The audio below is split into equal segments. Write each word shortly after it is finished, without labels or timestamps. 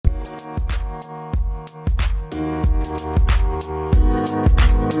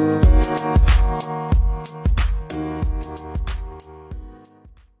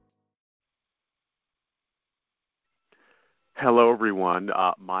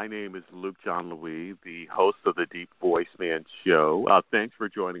everyone. My name is Luke John Louis, the host of the Deep Voice Man Show. Thanks for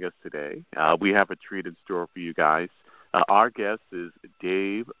joining us today. We have a treat in store for you guys. Our guest is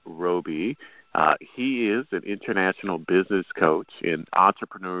Dave Roby. He is an international business coach and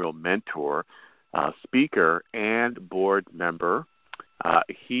entrepreneurial mentor, speaker, and board member.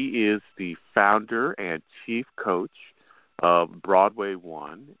 He is the founder and chief coach of Broadway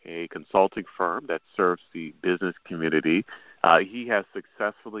One, a consulting firm that serves the business community. He has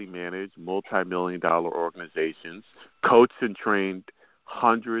successfully managed multi-million-dollar organizations, coached and trained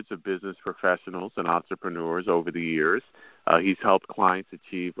hundreds of business professionals and entrepreneurs over the years. He's helped clients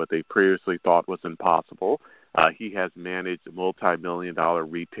achieve what they previously thought was impossible. He has managed multi-million-dollar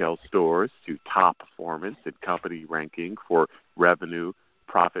retail stores to top performance and company ranking for revenue,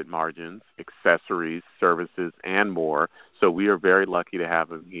 profit margins, accessories, services, and more. So we are very lucky to have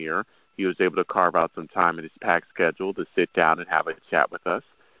him here. He was able to carve out some time in his packed schedule to sit down and have a chat with us.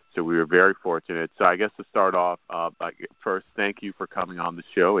 So we were very fortunate. So I guess to start off, first, thank you for coming on the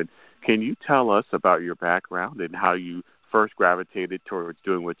show. And can you tell us about your background and how you first gravitated towards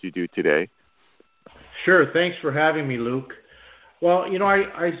doing what you do today? Sure. Thanks for having me, Luke. Well,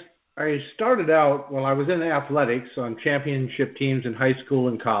 I started out, I was in athletics on championship teams in high school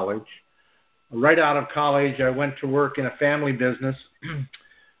and college. Right out of college, I went to work in a family business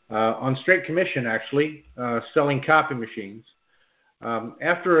on straight commission, actually, selling copy machines.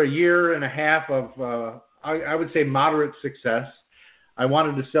 After a year and a half of, I would say, moderate success, I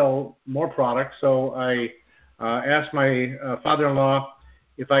wanted to sell more products, so I asked my father-in-law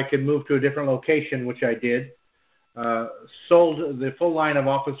if I could move to a different location, which I did. Sold the full line of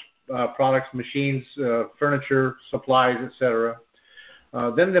office products, machines, furniture, supplies, etc.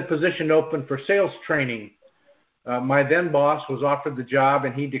 Then the position opened for sales training. My then boss was offered the job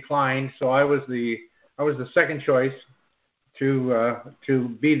and he declined, so I was the second choice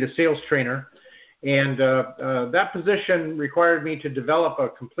to be the sales trainer. And that position required me to develop a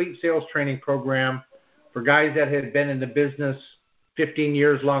complete sales training program for guys that had been in the business 15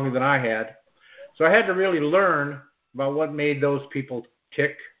 years longer than I had. So I had to really learn about what made those people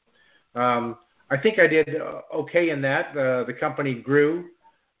tick. I think I did okay in that. The company grew.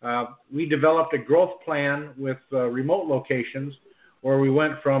 We developed a growth plan with remote locations where we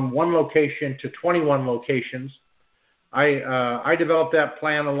went from one location to 21 locations. I developed that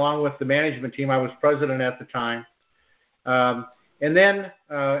plan along with the management team. I was president at the time. And then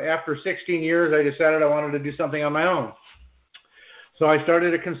after 16 years, I decided I wanted to do something on my own. So I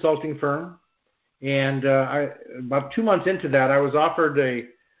started a consulting firm. And about 2 months into that, I was offered a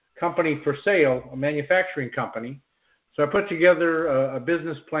company for sale, a manufacturing company. So I put together a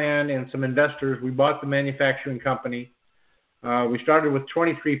business plan and some investors. We bought the manufacturing company. We started with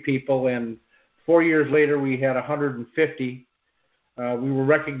 23 people, and 4 years later, we had 150. We were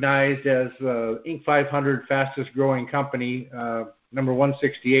recognized as Inc. 500 fastest growing company, number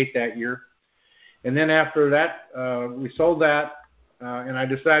 168 that year. And then after that, we sold that, and I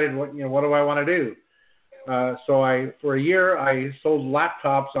decided, what do I want to do? So for a year, I sold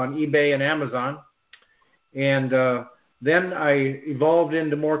laptops on eBay and Amazon. And then I evolved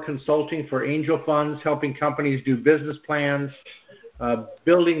into more consulting for angel funds, helping companies do business plans,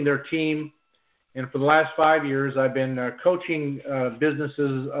 building their team. And for the last 5 years, I've been coaching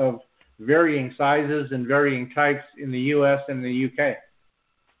businesses of varying sizes and varying types in the U.S. and the U.K.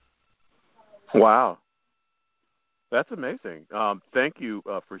 Wow. That's amazing. Thank you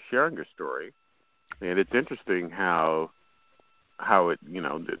for sharing your story. And it's interesting how it,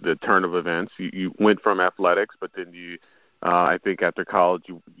 the turn of events. You went from athletics, but then you, I think after college,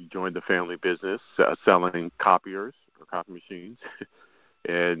 you joined the family business selling copiers or copy machines.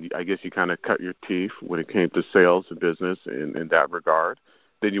 And I guess you kind of cut your teeth when it came to sales and business in that regard.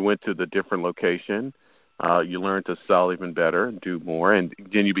 Then you went to the different location. You learned to sell even better and do more. And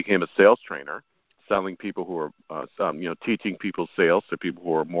then you became a sales trainer, selling people who are, teaching people sales to people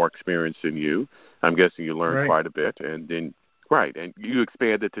who are more experienced than you. I'm guessing you learned quite a bit. And then, and you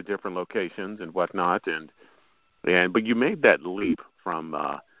expanded to different locations and whatnot. But you made that leap from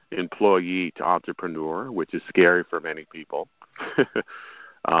employee to entrepreneur, which is scary for many people.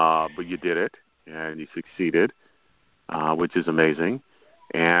 But you did it, and you succeeded, which is amazing.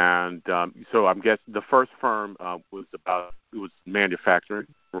 And so I'm guessing the first firm was manufacturing,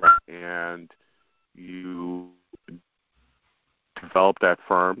 right? And you developed that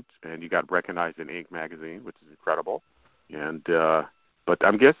firm, and you got recognized in Inc. magazine, which is incredible. And but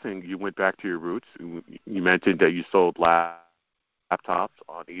I'm guessing you went back to your roots. You mentioned that you sold laptops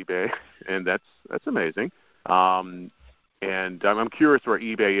on eBay, and that's amazing. And I'm curious where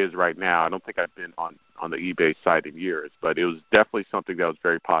eBay is right now. I don't think I've been on the eBay site in years, but it was definitely something that was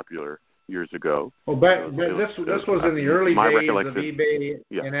very popular years ago. Well, this was in the early days of eBay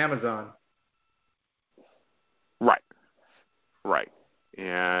and Amazon. Right.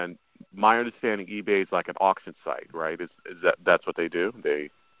 And my understanding, eBay is like an auction site, right? Is that's what they do?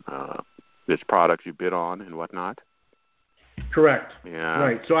 There's products you bid on and whatnot. Correct. Yeah.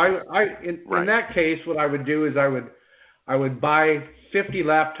 Right. So in that case, what I would do is I would buy 50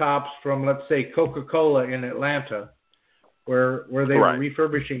 laptops from, let's say, Coca-Cola in Atlanta, where they were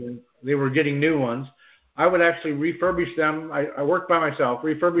refurbishing. They were getting new ones. I would actually refurbish them. I worked by myself,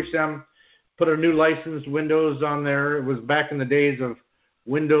 refurbish them, put a new licensed Windows on there. It was back in the days of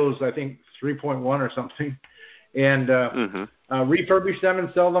Windows, I think 3.1 or something, and refurbish them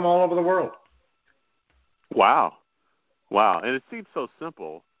and sell them all over the world. Wow. And it seems so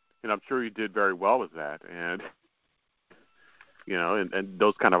simple, and I'm sure you did very well with that. And and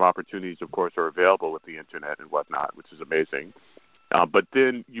those kind of opportunities, of course, are available with the internet and whatnot, which is amazing. But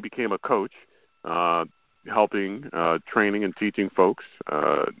then you became a coach, helping, training and teaching folks,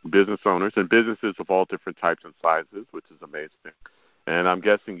 business owners, and businesses of all different types and sizes, which is amazing. And I'm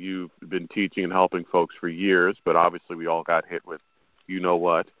guessing you've been teaching and helping folks for years, but obviously we all got hit with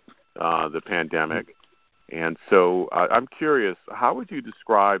the pandemic. And so I'm curious, how would you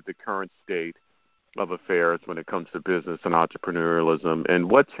describe the current state of affairs when it comes to business and entrepreneurialism,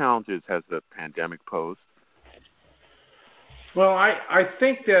 and what challenges has the pandemic posed? Well, I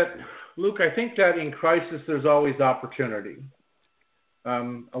think that, Luke, in crisis there's always opportunity.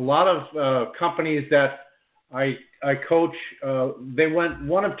 A lot of companies that I coach, they went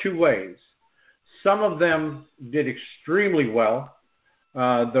one of two ways. Some of them did extremely well.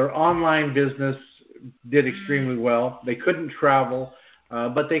 Their online business did extremely well. They couldn't travel,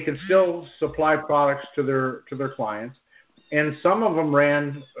 but they could still supply products to their clients. And some of them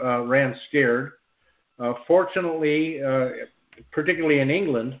ran scared. Fortunately, particularly in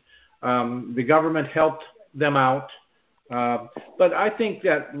England, the government helped them out. But I think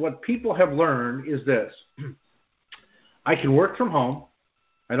that what people have learned is this. I can work from home.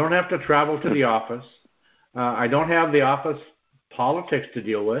 I don't have to travel to the office. I don't have the office politics to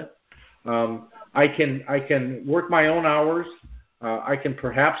deal with. I can work my own hours. I can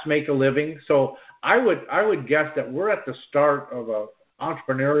perhaps make a living. So I would guess that we're at the start of an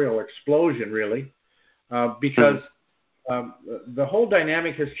entrepreneurial explosion, really, because the whole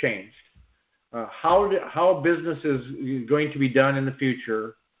dynamic has changed. How business is going to be done in the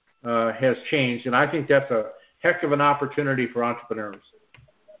future has changed, and I think that's a heck of an opportunity for entrepreneurs.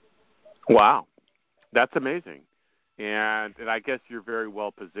 Wow, that's amazing. And I guess you're very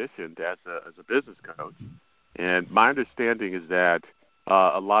well positioned as a business coach. And my understanding is that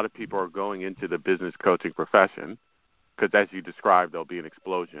a lot of people are going into the business coaching profession because, as you described, there'll be an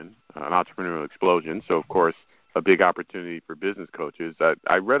explosion, an entrepreneurial explosion. So, of course, a big opportunity for business coaches.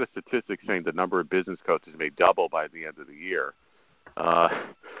 I read a statistic saying the number of business coaches may double by the end of the year.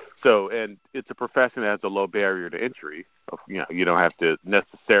 And it's a profession that has a low barrier to entry. You don't have to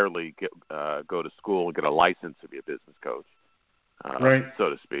necessarily go to school and get a license to be a business coach, so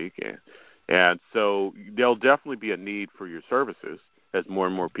to speak. And so there'll definitely be a need for your services as more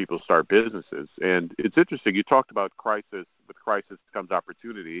and more people start businesses. And it's interesting. You talked about crisis. With crisis comes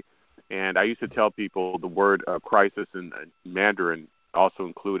opportunity. And I used to tell people the word crisis in Mandarin also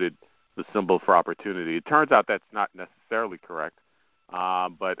included the symbol for opportunity. It turns out that's not necessarily correct.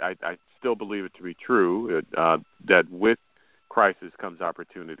 But I still believe it to be true, that with crisis comes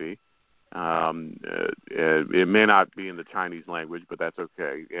opportunity. It may not be in the Chinese language, but that's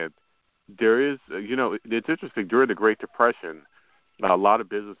okay. And there is, it's interesting, during the Great Depression, a lot of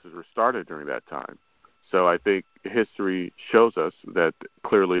businesses were started during that time. So I think history shows us that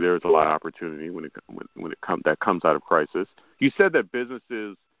clearly there's a lot of opportunity when that comes out of crisis. You said that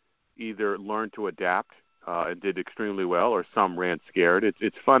businesses either learned to adapt and did extremely well, or some ran scared.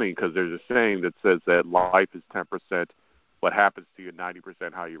 It's funny because there's a saying that says that life is 10% what happens to you,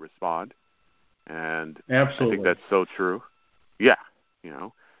 90% how you respond. And absolutely, I think that's so true. Yeah,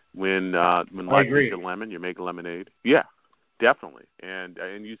 when life is a lemon, you make lemonade. Yeah, definitely. And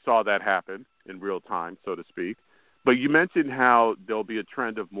you saw that happen in real time, so to speak. But you mentioned how there'll be a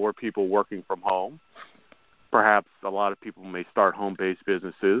trend of more people working from home. Perhaps a lot of people may start home-based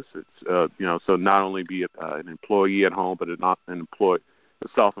businesses. It's so not only be an employee at home, but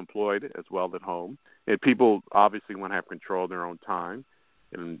self-employed as well at home. And people obviously want to have control of their own time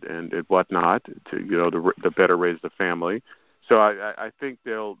and whatnot to better raise the family. So I think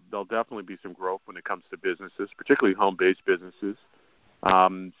there'll definitely be some growth when it comes to businesses, particularly home-based businesses.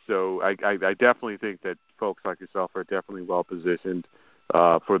 So I definitely think that folks like yourself are definitely well positioned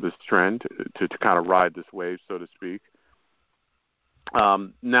for this trend to kind of ride this wave, so to speak.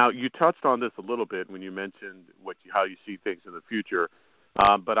 Now, you touched on this a little bit when you mentioned how you see things in the future,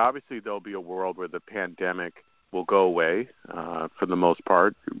 but obviously there'll be a world where the pandemic will go away for the most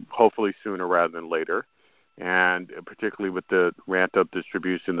part, hopefully sooner rather than later, and particularly with the ramped-up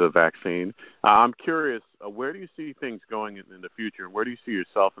distribution of the vaccine. I'm curious, where do you see things going in the future, and where do you see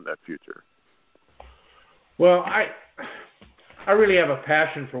yourself in that future? Well, I really have a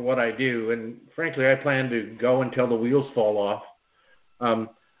passion for what I do, and frankly, I plan to go until the wheels fall off.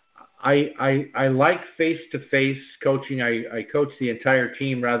 I like face-to-face coaching. I coach the entire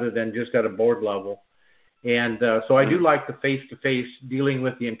team rather than just at a board level. And so I do like the face-to-face dealing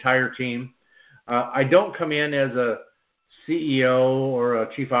with the entire team. I don't come in as a CEO or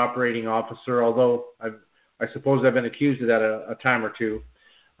a chief operating officer, although I suppose I've been accused of that a time or two.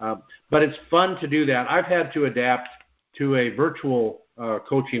 But it's fun to do that. I've had to adapt to a virtual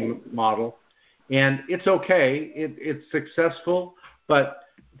coaching model, and it's okay. It's successful, but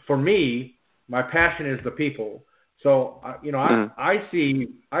for me, my passion is the people. So I see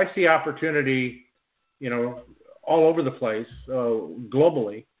opportunity, all over the place,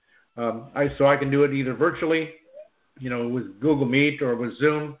 globally. So I can do it either virtually, with Google Meet or with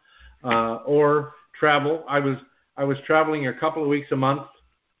Zoom, or travel. I was traveling a couple of weeks a month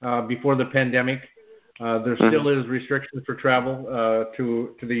before the pandemic. There still is restrictions for travel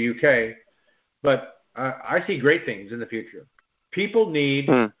to the UK, but I see great things in the future. People need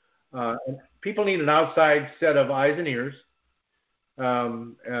an outside set of eyes and ears,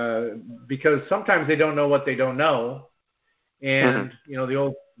 because sometimes they don't know what they don't know, and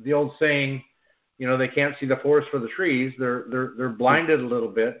the old saying, they can't see the forest for the trees. They're blinded a little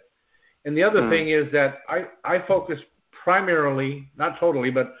bit. And the other thing is that I focus primarily, not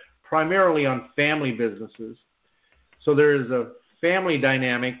totally, but primarily on family businesses. So there is a family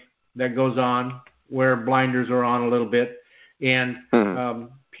dynamic that goes on where blinders are on a little bit, and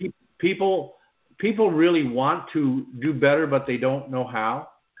people really want to do better, but they don't know how,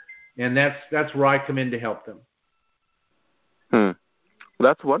 and that's where I come in to help them.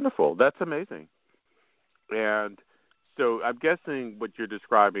 That's wonderful. That's amazing. And so I'm guessing what you're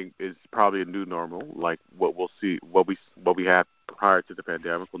describing is probably a new normal, like what we'll see, what we had prior to the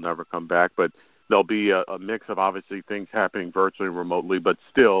pandemic will never come back, but there'll be a mix of obviously things happening virtually and remotely, but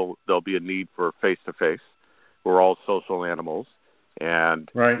still there'll be a need for face-to-face. We're all social animals, and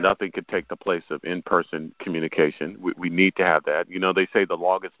nothing could take the place of in-person communication. We need to have that. They say the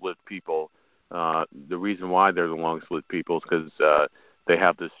longest-lived people, the reason why they're the longest-lived people is because they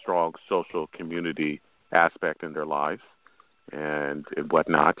have this strong social community aspect in their lives and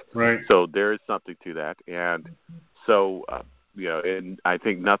whatnot. Right. So there is something to that. And so, and I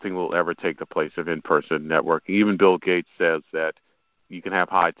think nothing will ever take the place of in-person networking. Even Bill Gates says that you can have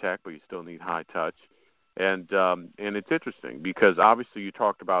high tech, but you still need high touch. And it's interesting because obviously you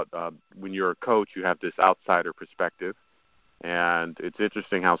talked about when you're a coach, you have this outsider perspective. And it's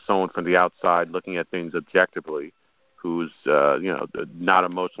interesting how someone from the outside looking at things objectively, who's, not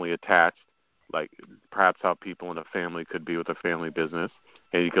emotionally attached, like perhaps how people in a family could be with a family business.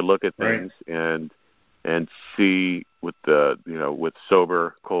 And you could look at things and see with with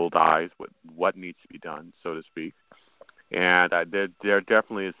sober, cold eyes what needs to be done, so to speak. And there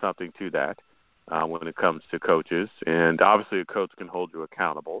definitely is something to that when it comes to coaches. And obviously a coach can hold you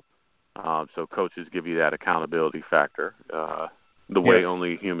accountable. So coaches give you that accountability factor the way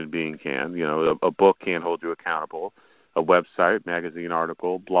only a human being can. A book can't hold you accountable. A website, magazine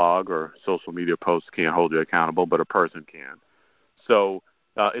article, blog, or social media post can't hold you accountable, but a person can. So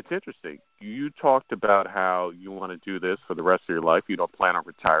it's interesting. You talked about how you want to do this for the rest of your life. You don't plan on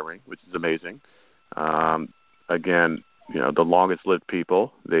retiring, which is amazing. Again, the longest-lived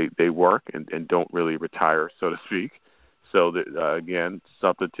people, they work and don't really retire, so to speak. So, again,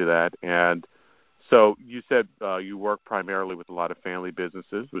 something to that. And so you said you work primarily with a lot of family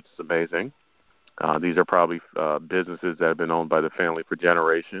businesses, which is amazing. These are probably businesses that have been owned by the family for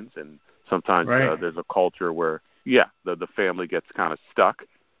generations, and sometimes there's a culture where, the family gets kind of stuck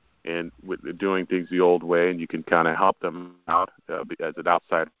in with doing things the old way, and you can kind of help them out as an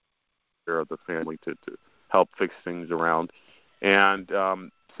outsider of the family to help fix things around. And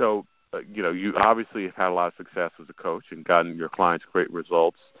so, you obviously have had a lot of success as a coach and gotten your clients great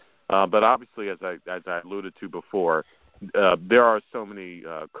results. But obviously, as I alluded to before, there are so many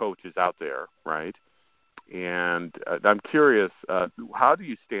coaches out there, right? And I'm curious, how do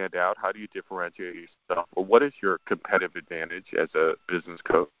you stand out? How do you differentiate yourself? Or what is your competitive advantage as a business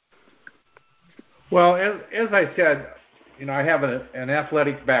coach? Well, as I said, I have an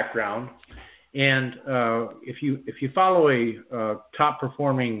athletic background, And if you follow a top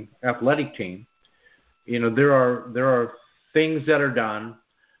performing athletic team, there are things that are done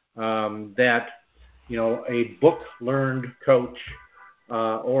that a book learned coach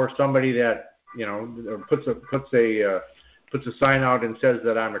or somebody that puts a sign out and says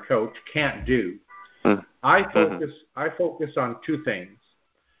that I'm a coach can't do. I focus on two things.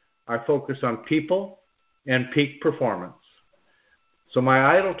 I focus on people and peak performance. So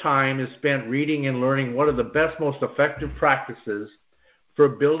my idle time is spent reading and learning what are the best, most effective practices for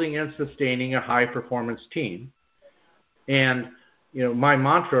building and sustaining a high-performance team. And, my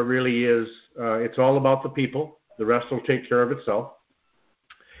mantra really is it's all about the people. The rest will take care of itself.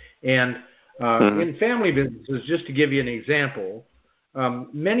 And in family businesses, just to give you an example,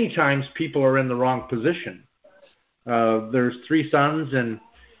 many times people are in the wrong position. There's three sons, and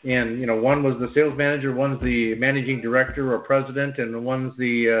one was the sales manager, one's the managing director or president, and one's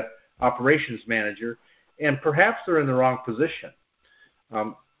the operations manager, and perhaps they're in the wrong position.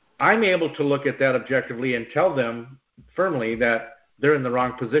 I'm able to look at that objectively and tell them firmly that they're in the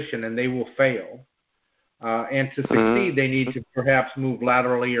wrong position and they will fail. And to succeed, they need to perhaps move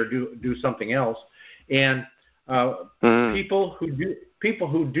laterally or do something else. And people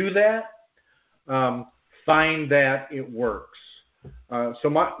who do that find that it works. So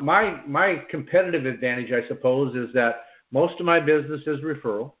my competitive advantage, I suppose, is that most of my business is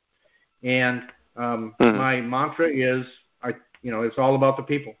referral, and my mantra is, it's all about the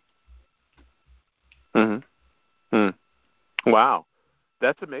people. Wow,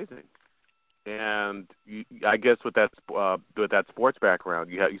 that's amazing. And I guess with that sports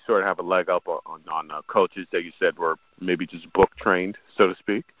background, you sort of have a leg up on coaches that you said were maybe just book trained, so to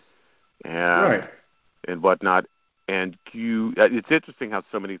speak, and whatnot. And it's interesting how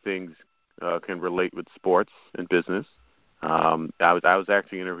so many things can relate with sports and business. I was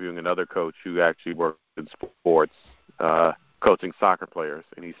actually interviewing another coach who actually worked in sports, coaching soccer players,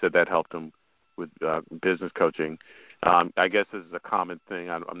 and he said that helped him with business coaching. I guess this is a common thing.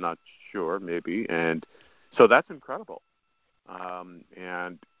 I'm not sure, maybe. And so that's incredible.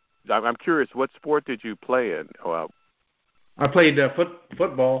 And I'm curious, what sport did you play in? I played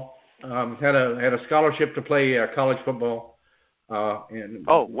football. Had a scholarship to play college football. And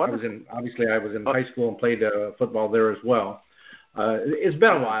wonderful. I was in high school and played football there as well. It's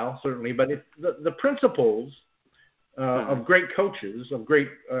been a while, certainly, but the principles of great coaches, of great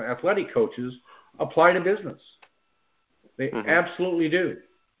athletic coaches, apply to business. They absolutely do.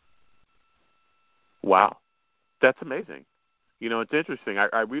 Wow. That's amazing. It's interesting.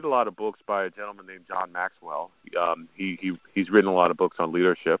 I read a lot of books by a gentleman named John Maxwell. He's written a lot of books on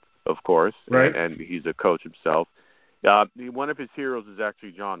leadership, of course, right. and he's a coach himself. One of his heroes is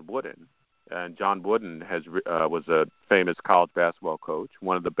actually John Wooden, and John Wooden was a famous college basketball coach,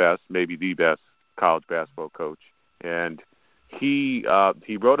 one of the best, maybe the best college basketball coach. And he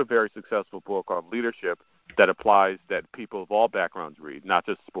wrote a very successful book on leadership that applies that people of all backgrounds read, not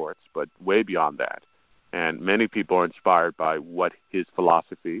just sports, but way beyond that. And many people are inspired by his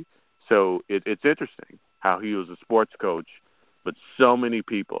philosophy. So it's interesting how he was a sports coach, but so many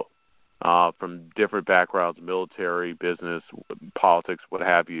people from different backgrounds, military, business, politics, what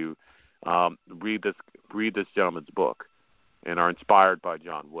have you, read this gentleman's book and are inspired by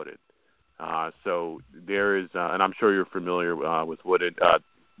John Wooden. So there is, and I'm sure you're familiar with Wooden.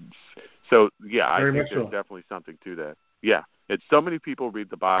 So yeah, I think there's definitely something to that. Yeah, it's so many people read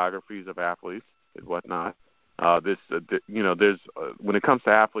the biographies of athletes and whatnot. There's when it comes to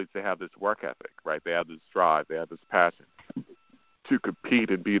athletes, they have this work ethic, right? They have this drive, they have this passion to compete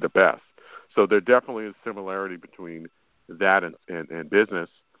and be the best. So there definitely is similarity between that and business.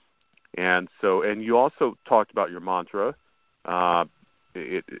 And you also talked about your mantra.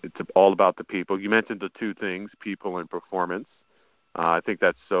 It's all about the people. You mentioned the two things, people and performance. I think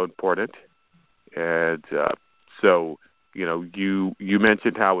that's so important. And you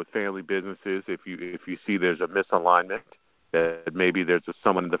mentioned how with family businesses, if you see there's a misalignment, that maybe there's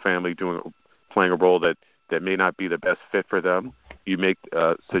someone in the family playing a role that may not be the best fit for them, you make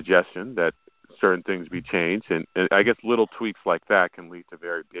a suggestion that certain things be changed. And I guess little tweaks like that can lead to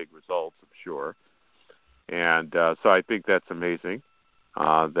very big results, I'm sure. And so I think that's amazing.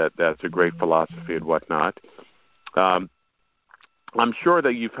 That's a great philosophy and whatnot. I'm sure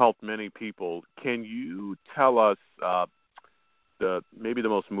that you've helped many people. Can you tell us maybe the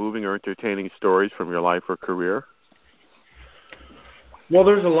most moving or entertaining stories from your life or career? Well,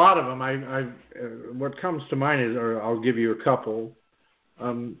 there's a lot of them. What comes to mind is, or I'll give you a couple.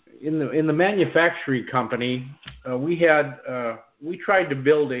 In the manufacturing company, we tried to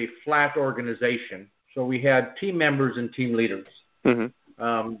build a flat organization. So we had team members and team leaders.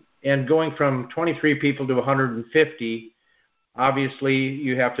 And going from 23 people to 150, obviously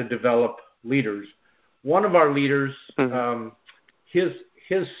you have to develop leaders. One of our leaders,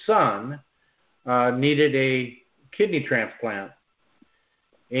 his son needed a kidney transplant.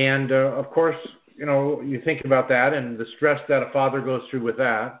 And, of course, you think about that and the stress that a father goes through with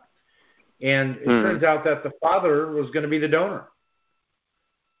that. And it turns out that the father was going to be the donor.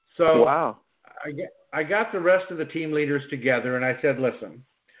 So wow. I got the rest of the team leaders together, and I said, listen,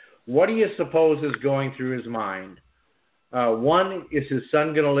 what do you suppose is going through his mind? 1, is his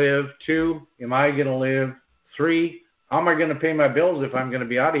son going to live? 2, am I going to live? 3, how am I going to pay my bills if I'm going to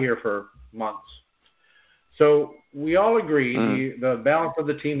be out of here for months? So we all agreed, the balance of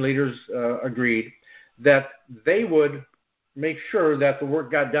the team leaders agreed, that they would make sure that the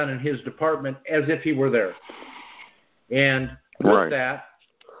work got done in his department as if he were there. And with that,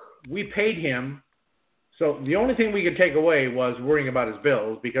 we paid him. So the only thing we could take away was worrying about his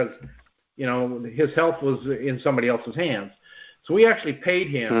bills because, his health was in somebody else's hands. So we actually paid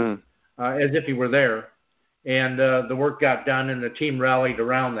him as if he were there. And the work got done and the team rallied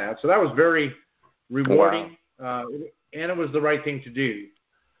around that. So that was very rewarding, and it was the right thing to do.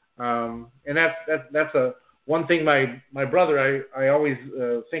 And that's one thing my brother, I always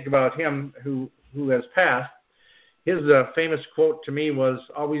think about him who has passed. His famous quote to me was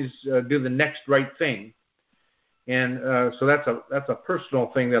always do the next right thing. And so that's a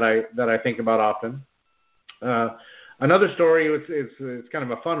personal thing that I think about often. Another story, it's kind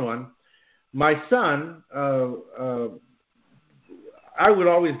of a fun one. My son, I would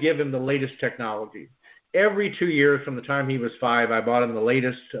always give him the latest technology. Every 2 years from the time he was 5, I bought him the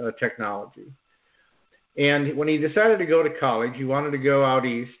latest technology. And when he decided to go to college, he wanted to go out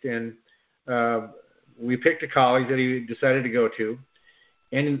east, and we picked a college that he decided to go to.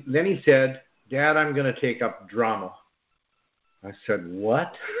 And then he said, Dad, I'm going to take up drama. I said,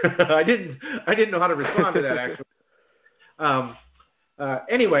 what? I didn't know how to respond to that, actually.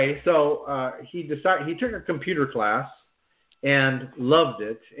 Anyway, so he took a computer class and loved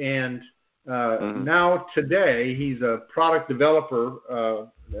it. And now today he's a product developer,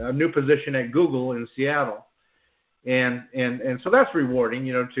 a new position at Google in Seattle. And so that's rewarding,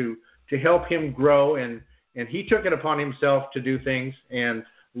 to help him grow. And he took it upon himself to do things and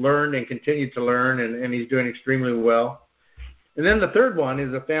learn and continue to learn, and he's doing extremely well. And then the third one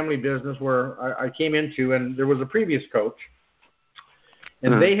is a family business where I came into, and there was a previous coach,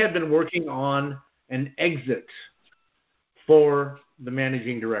 and they had been working on an exit for the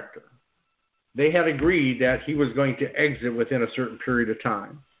managing director. They had agreed that he was going to exit within a certain period of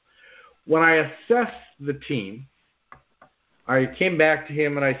time. When I assessed the team, I came back to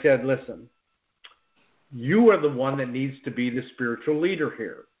him and I said, listen, you are the one that needs to be the spiritual leader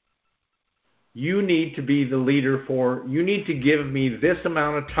here. You need to be the leader you need to give me this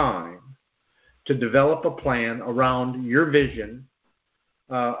amount of time to develop a plan around your vision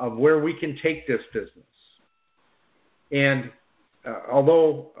of where we can take this business. And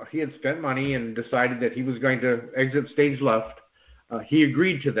although he had spent money and decided that he was going to exit stage left, he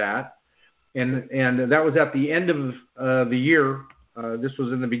agreed to that. And that was at the end of the year. This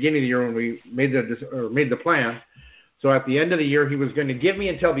was in the beginning of the year when we made the plan. So at the end of the year, he was going to give me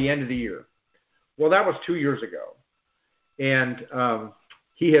until the end of the year. Well, that was 2 years ago. And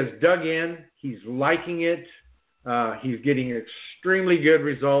he has dug in. He's liking it. He's getting extremely good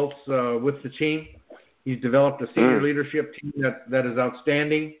results with the team. He's developed a senior leadership team that is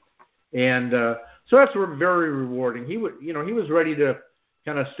outstanding. And so that's very rewarding. He was ready to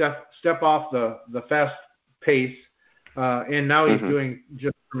kind of step off the fast pace, and now he's doing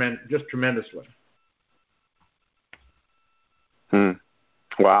just tremendously.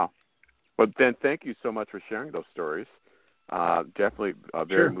 Wow. Well, Ben, thank you so much for sharing those stories. Definitely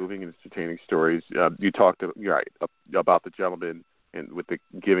very moving and entertaining stories. You talked about the gentleman and with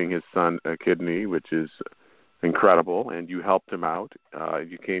giving his son a kidney, which is incredible, and you helped him out.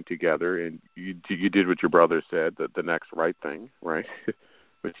 You came together, and you did what your brother said, the next right thing, right,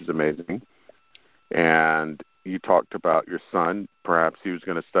 which is amazing. And you talked about your son. Perhaps he was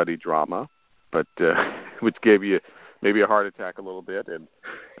going to study drama, but which gave you maybe a heart attack a little bit, and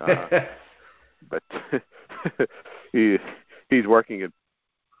but he's working in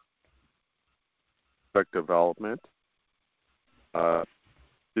product development.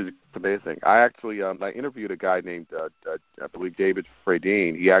 It's amazing. I actually I interviewed a guy named I believe David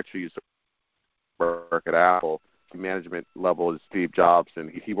Fradine. He actually used to work at Apple, management level as Steve Jobs, and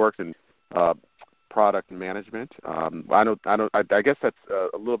he works in product management. I guess that's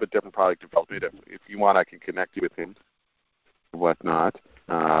a little bit different product development. If you want, I can connect you with him, whatnot.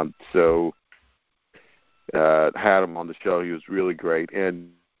 So had him on the show. He was really great, and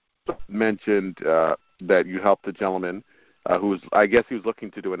mentioned that you helped the gentleman who was, I guess he was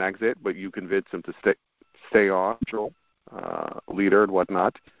looking to do an exit, but you convinced him to stay on, leader and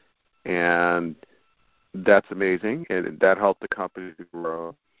whatnot, and that's amazing, and that helped the company to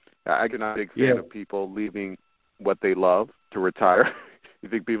grow. I'm not a big fan of people leaving what they love to retire. You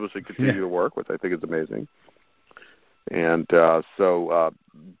think people should continue to work, which I think is amazing. And so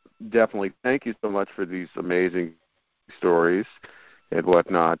definitely thank you so much for these amazing stories and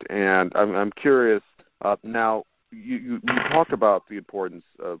whatnot. And I'm curious, now you talked about the importance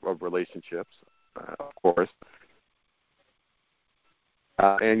of relationships, of course.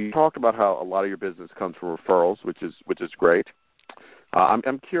 And you talked about how a lot of your business comes from referrals, which is great.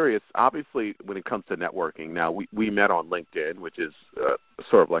 I'm curious. Obviously, when it comes to networking, now we met on LinkedIn, which is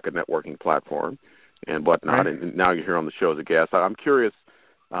sort of like a networking platform and whatnot. Right. And now you're here on the show as a guest. I'm curious.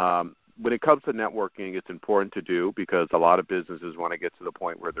 When it comes to networking, it's important to do because a lot of businesses want to get to the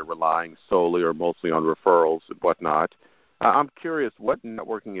point where they're relying solely or mostly on referrals and whatnot. I'm curious, what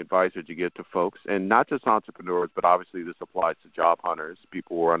networking advice would you give to folks, and not just entrepreneurs, but obviously this applies to job hunters,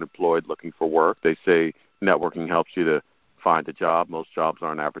 people who are unemployed looking for work. They say networking helps you to find a job. Most jobs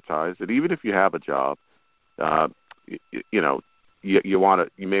aren't advertised. And even if you have a job, you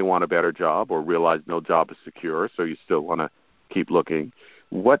may want a better job or realize no job is secure, so you still want to keep looking.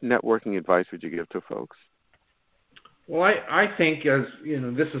 What networking advice would you give to folks? Well, I think, as you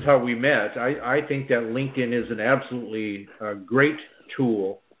know, this is how we met. I think that LinkedIn is an absolutely great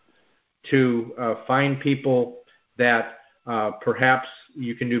tool to find people that perhaps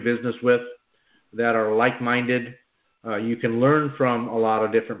you can do business with, that are like-minded. You can learn from a lot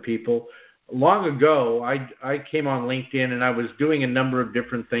of different people. Long ago, I came on LinkedIn and I was doing a number of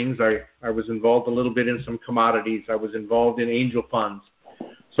different things. I was involved a little bit in some commodities. I was involved in angel funds.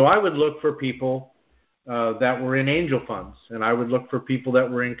 So I would look for people that were in angel funds, and I would look for people that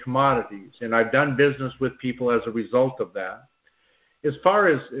were in commodities, and I've done business with people as a result of that. As far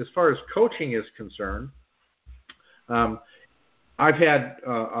as coaching is concerned, I've had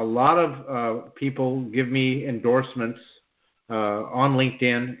a lot of people give me endorsements on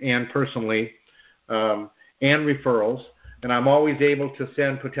LinkedIn and personally, and referrals, and I'm always able to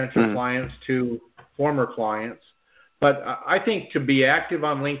send potential clients to former clients. But I think to be active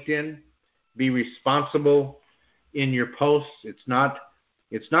on LinkedIn, be responsible in your posts. It's not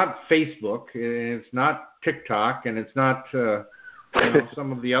Facebook, and it's not TikTok, and it's not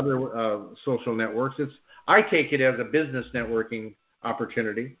some of the other social networks. I take it as a business networking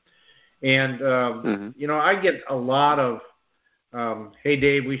opportunity, and I get a lot of hey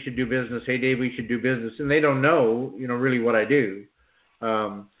Dave, we should do business. Hey Dave, we should do business, and they don't know really what I do.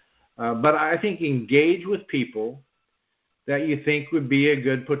 But I think engage with people that you think would be a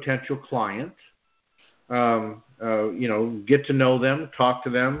good potential client. Get to know them, talk to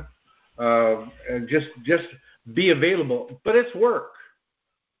them, and just be available. But it's work.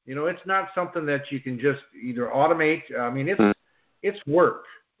 It's not something that you can just either automate. I mean, it's work.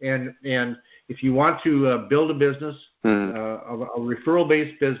 And if you want to build a business, a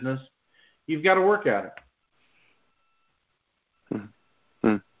referral-based business, you've got to work at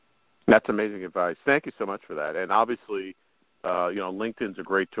it. That's amazing advice. Thank you so much for that. And obviously, LinkedIn's a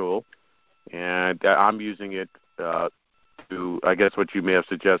great tool, and I'm using it to, I guess, what you may have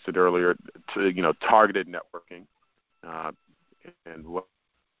suggested earlier, to targeted networking and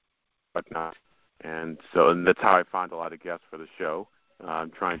whatnot. And that's how I find a lot of guests for the show. I'm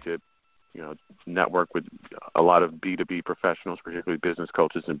trying to, network with a lot of B2B professionals, particularly business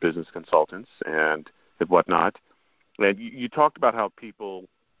coaches and business consultants and whatnot. And you talked about how people,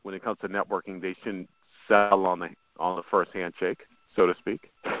 when it comes to networking, they shouldn't sell on the first handshake, so to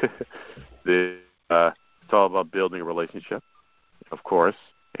speak. It's all about building a relationship, of course,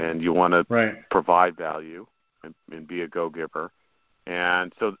 and you want to provide value and be a go-giver.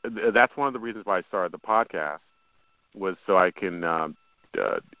 And so that's one of the reasons why I started the podcast, was so I can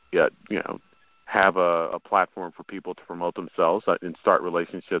have a platform for people to promote themselves and start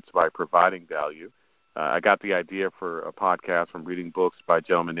relationships by providing value. I got the idea for a podcast from reading books by a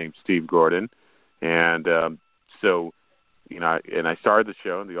gentleman named Steve Gordon, and so I started the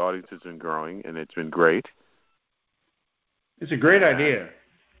show, and the audience has been growing, and it's been great. It's a great idea.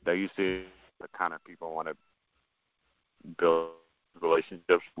 That you see the kind of people want to build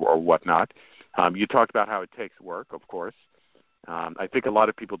relationships or whatnot. You talked about how it takes work, of course. I think a lot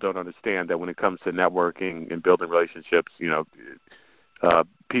of people don't understand that when it comes to networking and building relationships,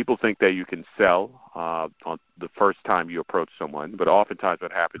 people think that you can sell on the first time you approach someone, but oftentimes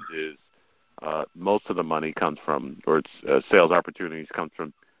what happens is most of the money comes from, or sales opportunities comes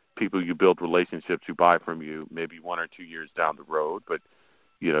from people you build relationships who buy from you maybe 1 or 2 years down the road. But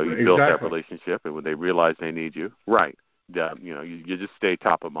You built that relationship, and when they realize they need you, right? You just stay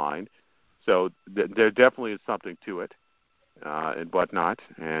top of mind. So there definitely is something to it, and whatnot.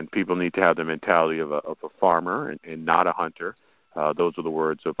 And people need to have the mentality of a farmer and not a hunter. Those are the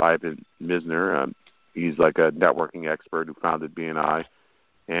words of Ivan Misner. He's like a networking expert who founded BNI.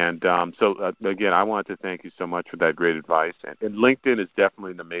 And so, again, I wanted to thank you so much for that great advice. And LinkedIn is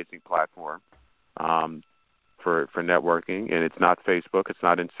definitely an amazing platform for networking. And it's not Facebook. It's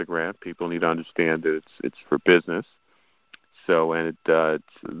not Instagram. People need to understand that it's for business. So, and it's a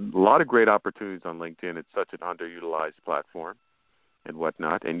lot of great opportunities on LinkedIn. It's such an underutilized platform and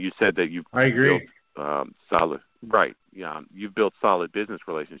whatnot. And you said that you've built solid, right? Yeah, you've built solid business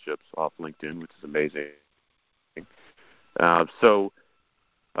relationships off LinkedIn, which is amazing.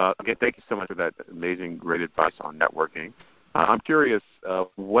 Again, thank you so much for that amazing, great advice on networking. I'm curious,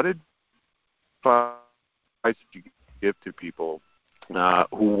 what advice would you give to people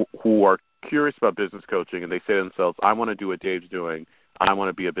who are curious about business coaching and they say to themselves, I want to do what Dave's doing. I want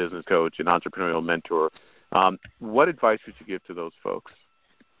to be a business coach, an entrepreneurial mentor. What advice would you give to those folks?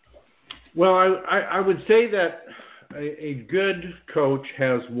 Well, I would say that a good coach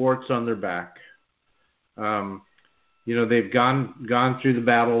has warts on their back. They've gone through the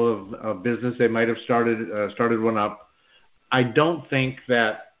battle of business. They might have started one up. I don't think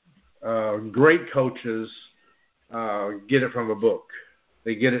that great coaches get it from a book.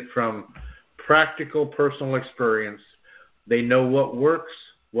 They get it from practical personal experience. They know what works,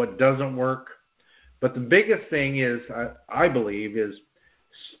 what doesn't work. But the biggest thing is, I believe, is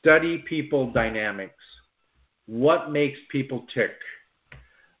study people dynamics. What makes people tick?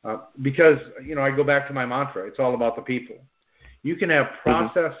 Because, I go back to my mantra. It's all about the people. You can have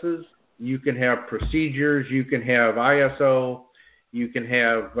processes. You can have procedures. You can have ISO. You can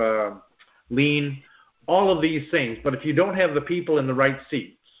have lean, all of these things. But if you don't have the people in the right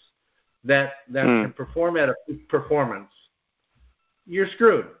seats that can perform at a peak performance, you're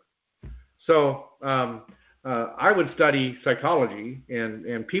screwed. So I would study psychology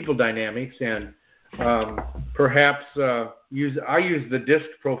and people dynamics and perhaps use the DISC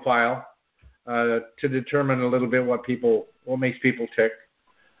profile to determine a little bit what makes people tick.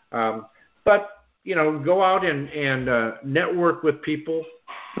 But go out and network with people.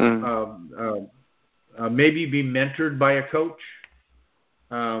 Maybe be mentored by a coach.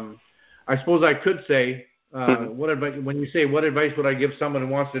 I suppose I could say, what advice? When you say what advice would I give someone who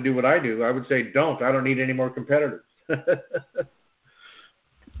wants to do what I do, I would say don't. I don't need any more competitors.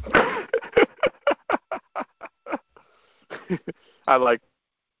 I like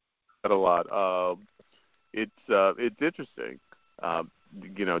that a lot. It's interesting.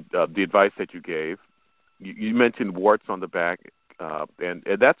 The advice that you gave. You mentioned warts on the back, and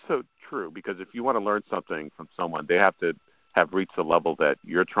that's so true, because if you want to learn something from someone, they have to have reached the level that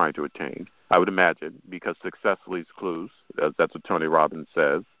you're trying to attain, I would imagine, because success leaves clues. That's what Tony Robbins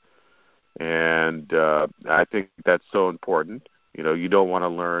says. And I think that's so important. You don't want to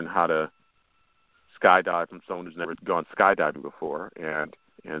learn how to skydive from someone who's never gone skydiving before. And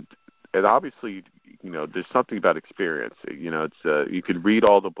obviously, there's something about experience. It's you can read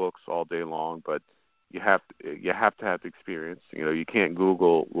all the books all day long, but you have to have the experience. You can't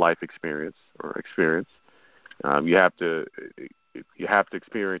Google life experience or experience. You have to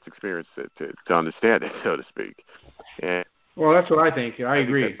experience it to understand it, so to speak. And well, that's what I think. I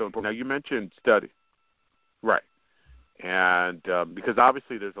agree. That's so important. Now, you mentioned study, right? And because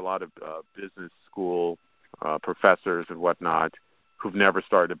obviously there's a lot of business school professors and whatnot who've never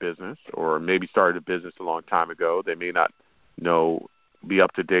started a business, or maybe started a business a long time ago. They may not be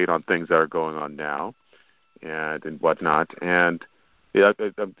up to date on things that are going on now, and whatnot. And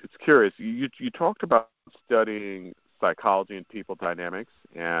it's curious. You talked about studying psychology and people dynamics,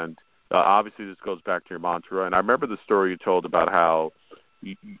 and obviously this goes back to your mantra. And I remember the story you told about how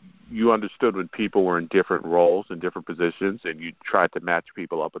you understood when people were in different roles and different positions, and you tried to match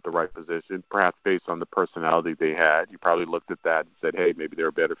people up at the right position, perhaps based on the personality they had. You probably looked at that and said, hey, maybe they're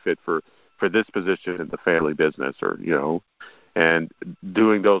a better fit for this position in the family business, or and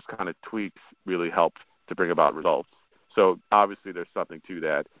doing those kind of tweaks really helped to bring about results. So obviously there's something to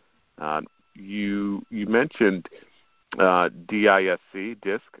that. You mentioned DISC.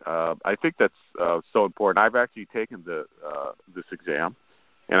 I think that's so important. I've actually taken this exam,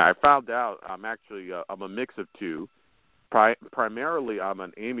 and I found out I'm a mix of two. Primarily, I'm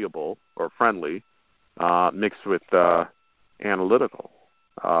an amiable or friendly, mixed with analytical.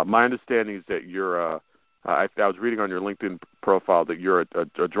 My understanding is that you're I was reading on your LinkedIn profile that you're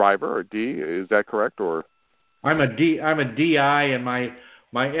a driver, or D. Is that correct? Or I'm a DI, and my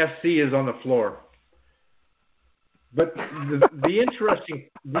SC is on the floor. But the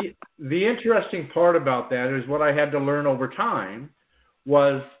interesting part about that is what I had to learn over time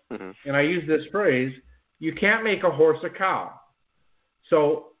was, and I use this phrase, you can't make a horse a cow.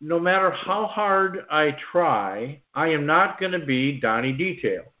 So no matter how hard I try, I am not going to be Donnie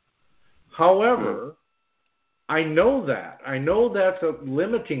Detail. However, I know that. I know that's a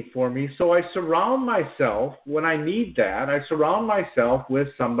limiting for me, so I surround myself, when I need that, I surround myself with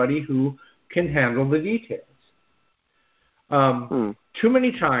somebody who can handle the details. Too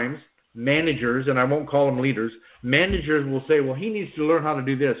many times, managers, and I won't call them leaders, managers will say, well, he needs to learn how to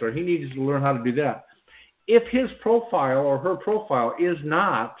do this, or he needs to learn how to do that. If his profile or her profile is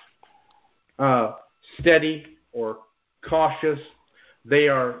not steady or cautious, they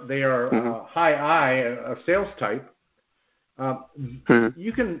are high I, a sales type.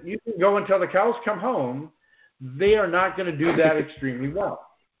 You can go until the cows come home. They are not going to do that extremely well.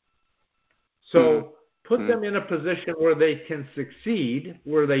 So put them in a position where they can succeed,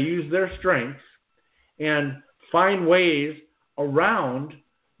 where they use their strengths, and find ways around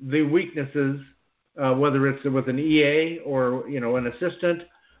the weaknesses. Whether it's with an EA or an assistant,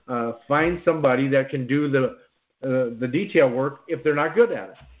 find somebody that can do the detail work if they're not good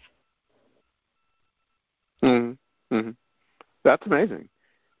at it. That's amazing,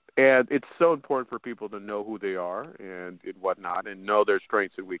 and it's so important for people to know who they are and whatnot, and know their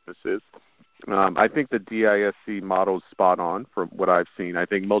strengths and weaknesses. I think the DISC model is spot on from what I've seen. I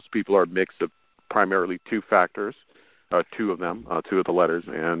think most people are a mix of primarily two factors, two of them, two of the letters,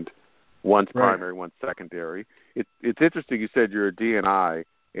 and one's primary, one's secondary. It's interesting. You said you're a DNI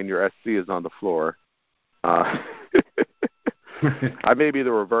and your SC is on the floor. I may be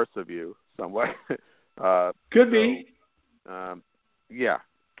the reverse of you somewhat. Could be. Yeah.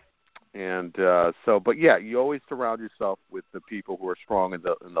 And but yeah, you always surround yourself with the people who are strong in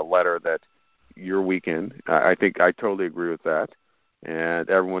the letter that you're weak in. I think I totally agree with that. And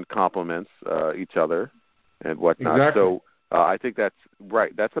everyone compliments each other and whatnot. Exactly. So I think that's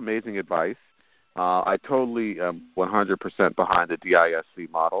right. That's amazing advice. I totally am 100% behind the DISC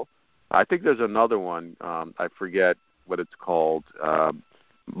model. I think there's another one. I forget what it's called,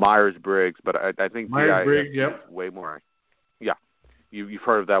 Myers-Briggs, but I think Myers-Briggs, DISC is way more. Yeah, you've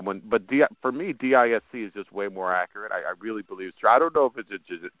heard of that one. But for me, DISC is just way more accurate. I really believe it's true. I don't know if it's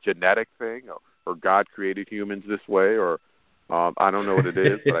a genetic thing or God created humans this way, or I don't know what it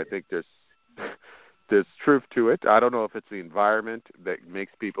is, but I think there's truth to it. I don't know if it's the environment that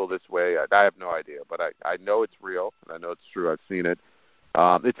makes people this way. I have no idea, but I know it's real, and I know it's true. I've seen it.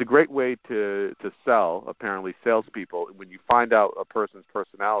 It's a great way to sell, apparently, salespeople. When you find out a person's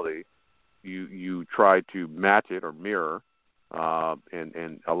personality, you try to match it or mirror,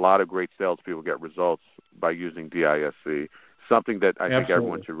 and a lot of great salespeople get results by using DISC, something that I think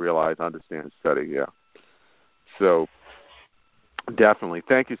everyone should realize, understand, and study, yeah. So definitely.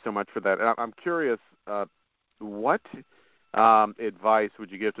 Thank you so much for that. And I'm curious, what advice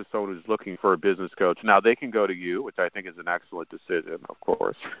would you give to someone who's looking for a business coach? Now, they can go to you, which I think is an excellent decision, of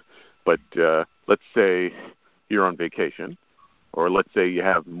course. But let's say you're on vacation, or let's say you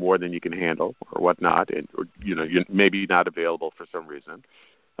have more than you can handle or whatnot, and you're maybe not available for some reason.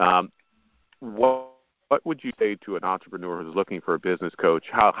 What would you say to an entrepreneur who's looking for a business coach?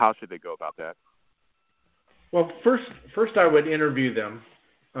 How should they go about that? Well, first I would interview them,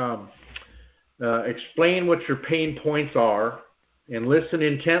 explain what your pain points are, and listen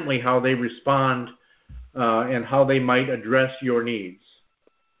intently how they respond and how they might address your needs.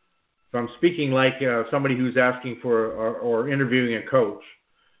 So I'm speaking like somebody who's asking for or interviewing a coach.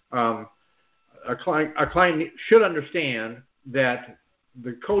 A client should understand that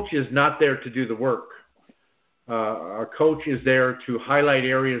the coach is not there to do the work. A coach is there to highlight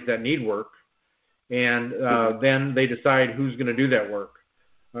areas that need work, and then they decide who's going to do that work.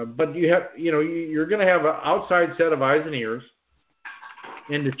 But you're going to have an outside set of eyes and ears,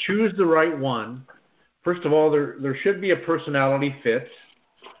 and to choose the right one, first of all, there should be a personality fit.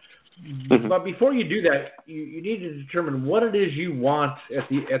 But before you do that, you need to determine what it is you want at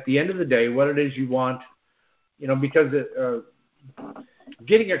the end of the day. What it is you want, because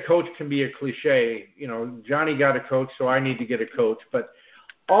getting a coach can be a cliche. Johnny got a coach, so I need to get a coach. But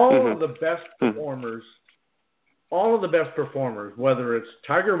all of the best performers, whether it's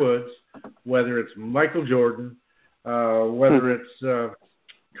Tiger Woods, whether it's Michael Jordan, whether it's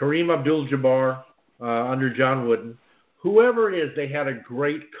Kareem Abdul-Jabbar under John Wooden, whoever it is, they had a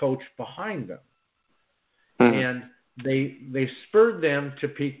great coach behind them. And they spurred them to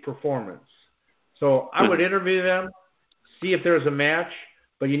peak performance. So I would interview them, see if there's a match.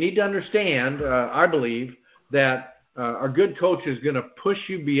 But you need to understand, I believe, that a good coach is going to push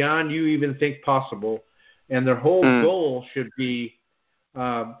you beyond you even think possible. and their whole goal should be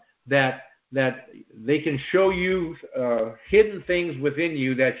that they can show you hidden things within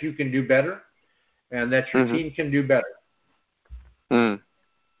you that you can do better, and that your team can do better.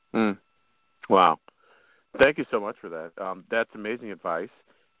 Wow. Thank you so much for that. That's amazing advice,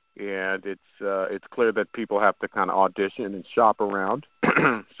 and it's clear that people have to kind of audition and shop around,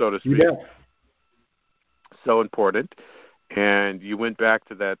 so to speak. Yeah. So important. And you went back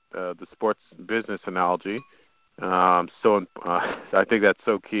to that the sports business analogy. I think that's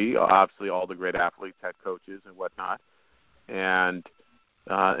so key. Obviously, all the great athletes had coaches and whatnot, and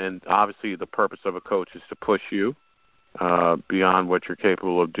obviously the purpose of a coach is to push you beyond what you're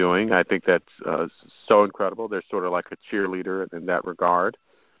capable of doing. I think that's so incredible. They're sort of like a cheerleader in that regard.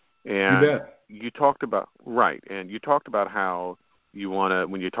 And you talked about how you want to,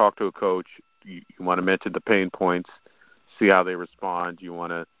 when you talk to a coach, you want to mention the pain points, see how they respond. You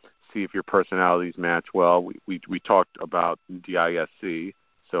want to see if your personalities match well. We talked about DISC,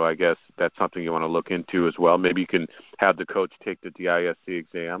 so I guess that's something you want to look into as well. Maybe you can have the coach take the DISC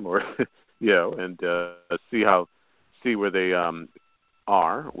exam, or and see where they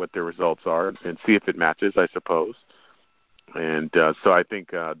are, what their results are, and see if it matches, I suppose. And so I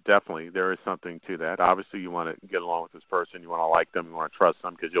think definitely there is something to that. Obviously, you want to get along with this person. You want to like them. You want to trust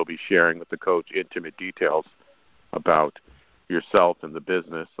them, because you'll be sharing with the coach intimate details about yourself and the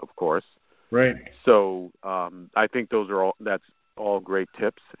business, of course. Right. So I think that's all great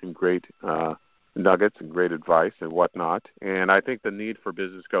tips and great nuggets and great advice and whatnot. And I think the need for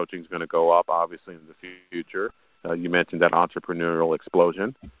business coaching is going to go up, obviously, in the future. You mentioned that entrepreneurial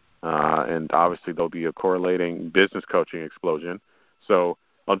explosion. And obviously there'll be a correlating business coaching explosion. So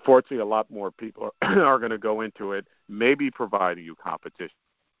unfortunately, a lot more people are going to go into it, maybe providing you competition,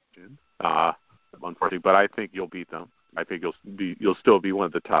 unfortunately, but I think you'll beat them. I think you'll still be one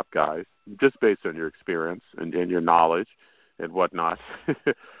of the top guys, just based on your experience and your knowledge and whatnot.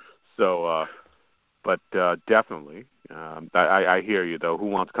 So, but definitely, I hear you, though. Who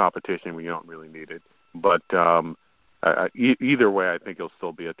wants competition when you don't really need it? But either way, I think he'll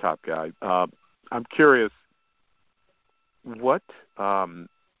still be a top guy. I'm curious, what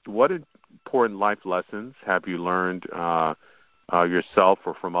important life lessons have you learned yourself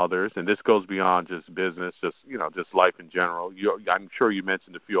or from others? And this goes beyond just business, just life in general. I'm sure you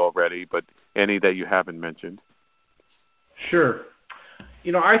mentioned a few already, but any that you haven't mentioned? Sure.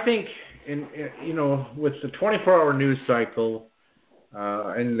 I think with the 24-hour news cycle,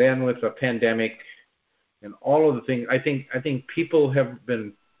 and then with the pandemic, and all of the things, I think people have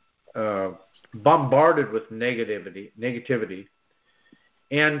been bombarded with negativity,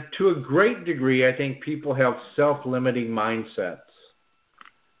 and to a great degree, I think people have self-limiting mindsets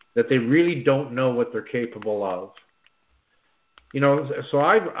that they really don't know what they're capable of. So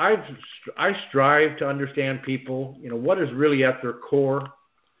I strive to understand people, what is really at their core,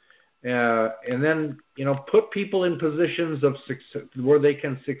 and then put people in positions of success where they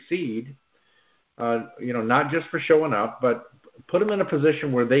can succeed. Not just for showing up, but put them in a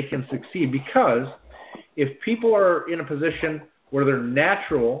position where they can succeed. Because if people are in a position where they're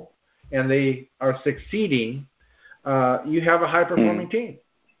natural and they are succeeding, you have a high-performing team.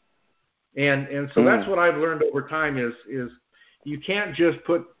 And so that's what I've learned over time is you can't just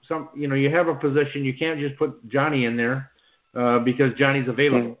put you have a position, you can't just put Johnny in there because Johnny's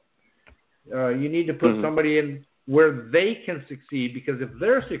available. You need to put somebody in where they can succeed, because if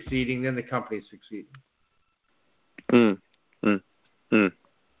they're succeeding, then the company's succeeding.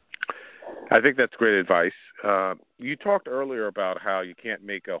 I think that's great advice. You talked earlier about how you can't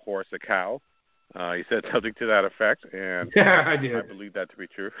make a horse a cow. You said something to that effect, and I did. I believe that to be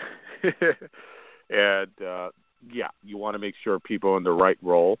true. And you want to make sure people in the right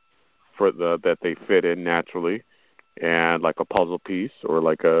role that they fit in naturally, and like a puzzle piece or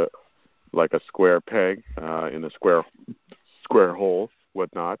like a square peg in a square hole,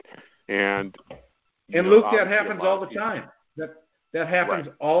 whatnot. And Luke, that happens all the time. That happens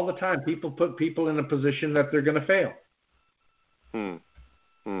all the time. People put people in a position that they're going to fail. And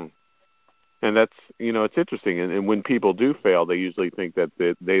that's, it's interesting. And when people do fail, they usually think that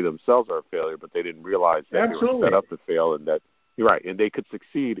they themselves are a failure, but they didn't realize that they were set up to fail, and that you're right, and they could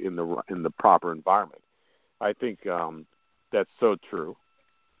succeed in the proper environment. I think that's so true.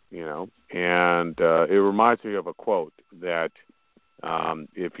 And it reminds me of a quote that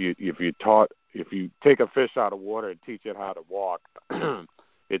if you take a fish out of water and teach it how to walk,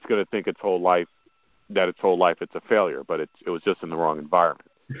 it's going to think its whole life it's a failure, but it was just in the wrong environment.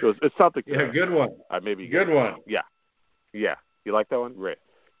 So it's something. Yeah, good one. Maybe good one. Yeah. You like that one? Great.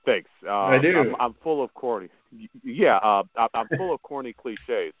 Thanks. I do. I'm full of corny. Yeah, I'm full of corny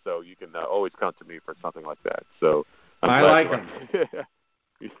cliches, so you can always come to me for something like that. So I'm I glad like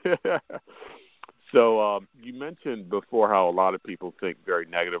them. So you mentioned before how a lot of people think very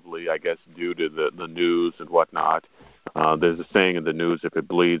negatively, I guess, due to the news and whatnot. There's a saying in the news, if it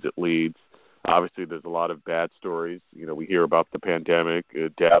bleeds, it leads. Obviously, there's a lot of bad stories. You know, we hear about the pandemic,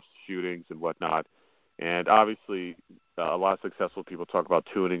 deaths, shootings, and whatnot. And obviously, a lot of successful people talk about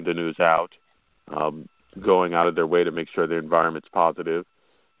tuning the news out, going out of their way to make sure their environment's positive.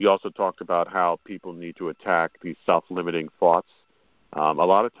 You also talked about how people need to attack these self-limiting thoughts. A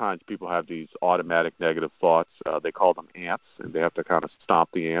lot of times people have these automatic negative thoughts. They call them ants, and they have to kind of stomp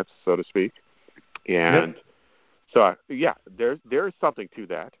the ants, so to speak. And so, yeah, there is something to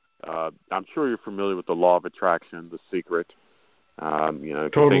that. I'm sure you're familiar with the law of attraction, The Secret. If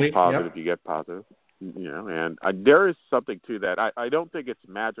you think positive, you get positive. And there is something to that. I don't think it's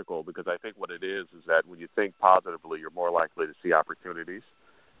magical, because I think what it is that when you think positively, you're more likely to see opportunities.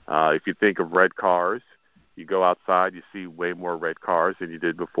 If you think of red cars, you go outside, you see way more red cars than you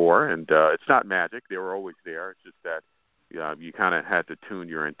did before, and it's not magic. They were always there. It's just that you kind of had to tune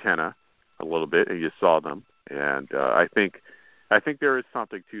your antenna a little bit, and you saw them. And I think there is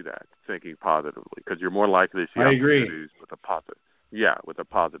something to that, thinking positively, because you're more likely to see opportunities with a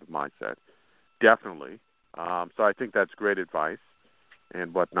positive mindset. Definitely. So I think that's great advice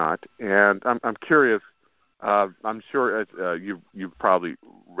and whatnot. And I'm curious. I'm sure you've probably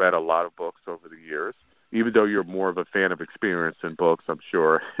read a lot of books over the years, even though you're more of a fan of experience than books, I'm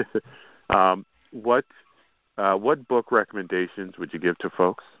sure. What book recommendations would you give to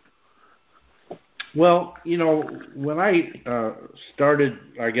folks? Well, when I started,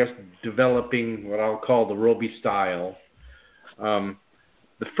 I guess, developing what I'll call the Roby style,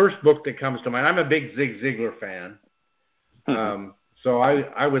 the first book that comes to mind, I'm a big Zig Ziglar fan. So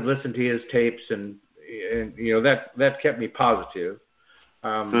I would listen to his tapes, and that kept me positive.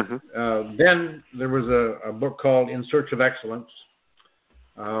 Then there was a book called In Search of Excellence,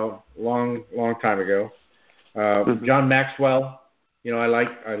 long time ago. John Maxwell, I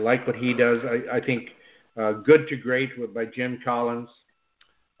like what he does. I think Good to Great by Jim Collins.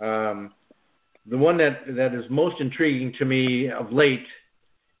 The one that is most intriguing to me of late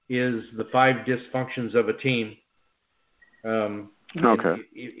is The 5 Dysfunctions of a Team. Okay.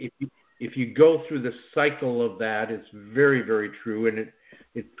 If you go through the cycle of that, it's very, very true, and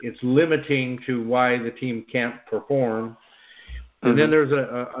it's limiting to why the team can't perform. And then there's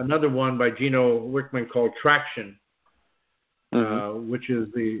another one by Gino Wickman called Traction, which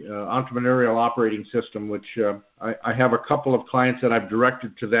is the entrepreneurial operating system, which I have a couple of clients that I've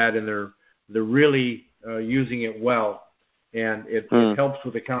directed to that, and they're really using it well. And it helps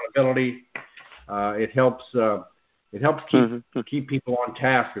with accountability. It helps keep people on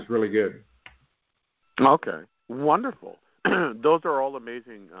task. It's really good. Okay, wonderful. Those are all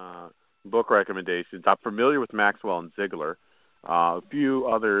amazing book recommendations. I'm familiar with Maxwell and Ziglar. A few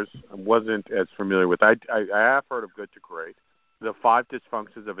others I wasn't as familiar with. I have heard of Good to Great. The 5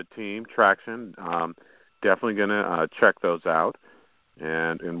 Dysfunctions of a Team, Traction, definitely going to check those out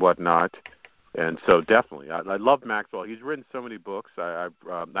and whatnot. And so definitely, I love Maxwell. He's written so many books. I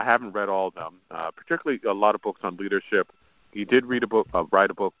haven't read all of them, particularly a lot of books on leadership. He did write a book,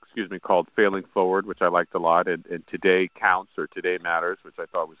 called Failing Forward, which I liked a lot, and Today Counts, or Today Matters, which I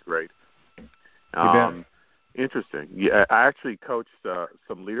thought was great. Interesting. Yeah, I actually coached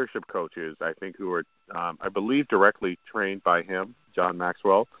some leadership coaches, I think, who were, I believe, directly trained by him, John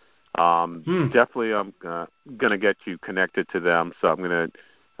Maxwell. Definitely, I'm going to get you connected to them, so I'm going to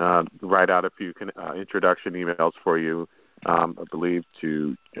write out a few introduction emails for you. I believe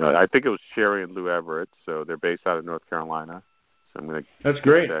I think it was Sherry and Lou Everett, so they're based out of North Carolina. So I'm going to get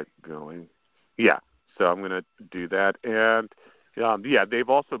that going. Yeah, so I'm going to do that. And, they've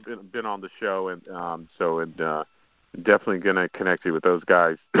also been on the show, and definitely going to connect you with those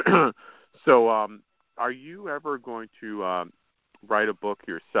guys. So are you ever going to write a book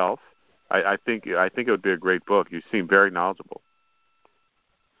yourself? I think it would be a great book. You seem very knowledgeable.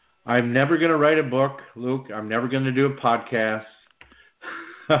 I'm never going to write a book, Luke. I'm never going to do a podcast.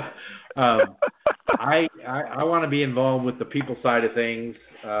 I want to be involved with the people side of things.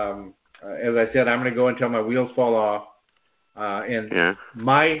 As I said, I'm going to go until my wheels fall off.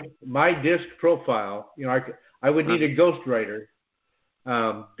 My disc profile, I would need a ghostwriter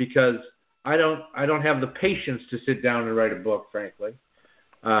because I don't have the patience to sit down and write a book, frankly.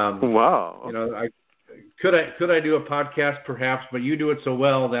 Wow. Could I do a podcast? Perhaps, but you do it so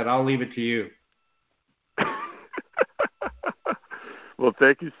well that I'll leave it to you. Well,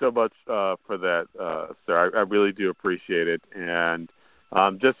 thank you so much for that, sir. I really do appreciate it. And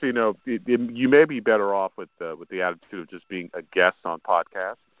Just so you know, you may be better off with the attitude of just being a guest on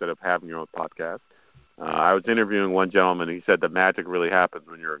podcasts instead of having your own podcast. I was interviewing one gentleman. He said the magic really happens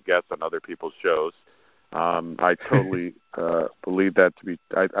when you're a guest on other people's shows. I totally believe that to be.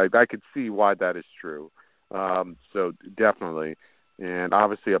 I could see why that is true. So definitely, and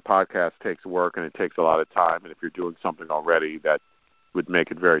obviously a podcast takes work and it takes a lot of time. And if you're doing something already, that would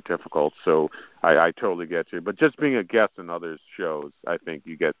make it very difficult. So I totally get you. But just being a guest on others' shows, I think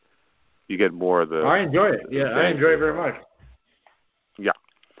you get more of the. I enjoy it. Yeah, I enjoy it very much. Yeah.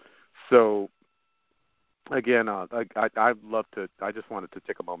 So. Again, I'd love to. I just wanted to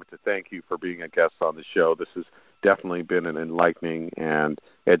take a moment to thank you for being a guest on the show. This has definitely been an enlightening and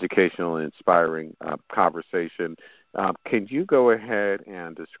educational and inspiring conversation. Can you go ahead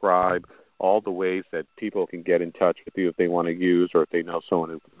and describe all the ways that people can get in touch with you if they want to use, or if they know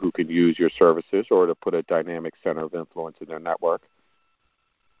someone who can use your services, or to put a dynamic center of influence in their network?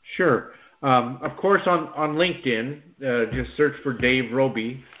 Sure. Of course, on LinkedIn, just search for Dave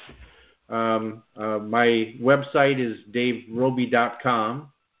Roby. My website is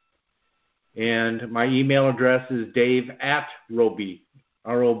daveroby.com, and my email address is dave@roby,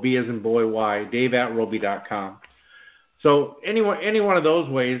 R-O-B as in boy, Y, dave@roby.com. So any one of those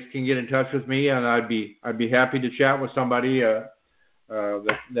ways can get in touch with me, and I'd be happy to chat with somebody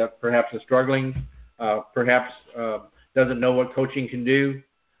that perhaps is struggling, perhaps doesn't know what coaching can do,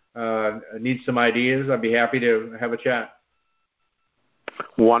 needs some ideas. I'd be happy to have a chat.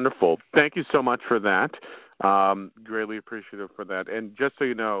 Wonderful. Thank you so much for that. Greatly appreciative for that. And just so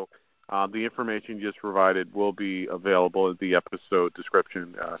you know, the information you just provided will be available in the episode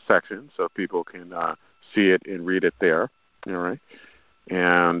description section, so people can see it and read it there. All right.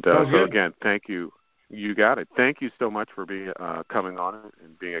 And so, again, thank you. You got it. Thank you so much for being coming on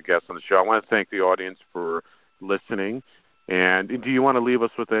and being a guest on the show. I want to thank the audience for listening. And do you want to leave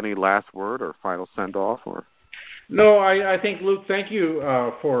us with any last word or final send-off? Or? No, I think, Luke, thank you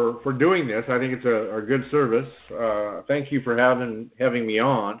for doing this. I think it's a good service. Thank you for having me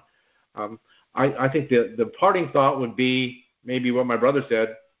on. I think the parting thought would be maybe what my brother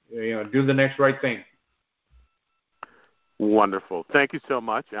said, do the next right thing. Wonderful. Thank you so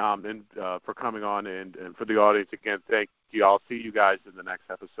much and for coming on. And for the audience, again, thank you. I'll see you guys in the next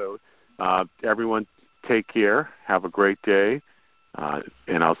episode. Everyone, take care. Have a great day.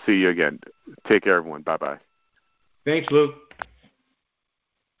 And I'll see you again. Take care, everyone. Bye-bye. Thanks, Luke.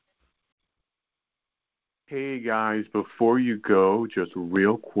 Hey, guys, before you go, just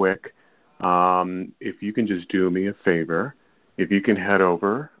real quick, if you can just do me a favor, if you can head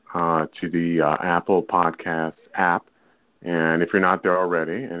over to the Apple Podcast app, and if you're not there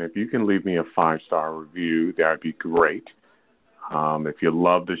already, and if you can leave me a 5-star review, that would be great. If you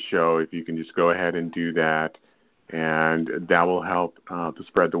love the show, if you can just go ahead and do that, and that will help to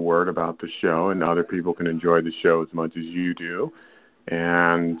spread the word about the show, and other people can enjoy the show as much as you do.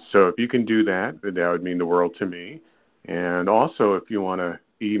 And so if you can do that, that would mean the world to me. And also, if you want to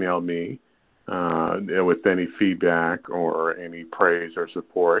email me with any feedback or any praise or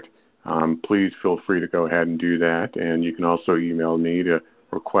support, please feel free to go ahead and do that. And you can also email me to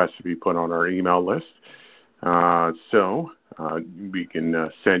request to be put on our email list. So we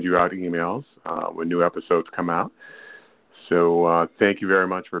can send you out emails when new episodes come out. So thank you very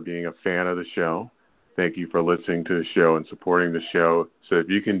much for being a fan of the show. Thank you for listening to the show and supporting the show. So if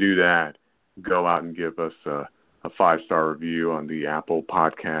you can do that, go out and give us a 5-star review on the Apple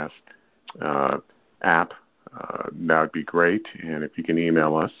Podcast app. That would be great. And if you can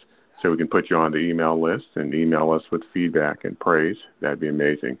email us so we can put you on the email list and email us with feedback and praise, that'd be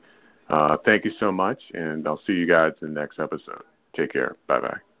amazing. Thank you so much, and I'll see you guys in the next episode. Take care.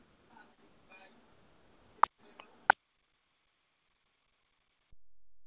 Bye-bye.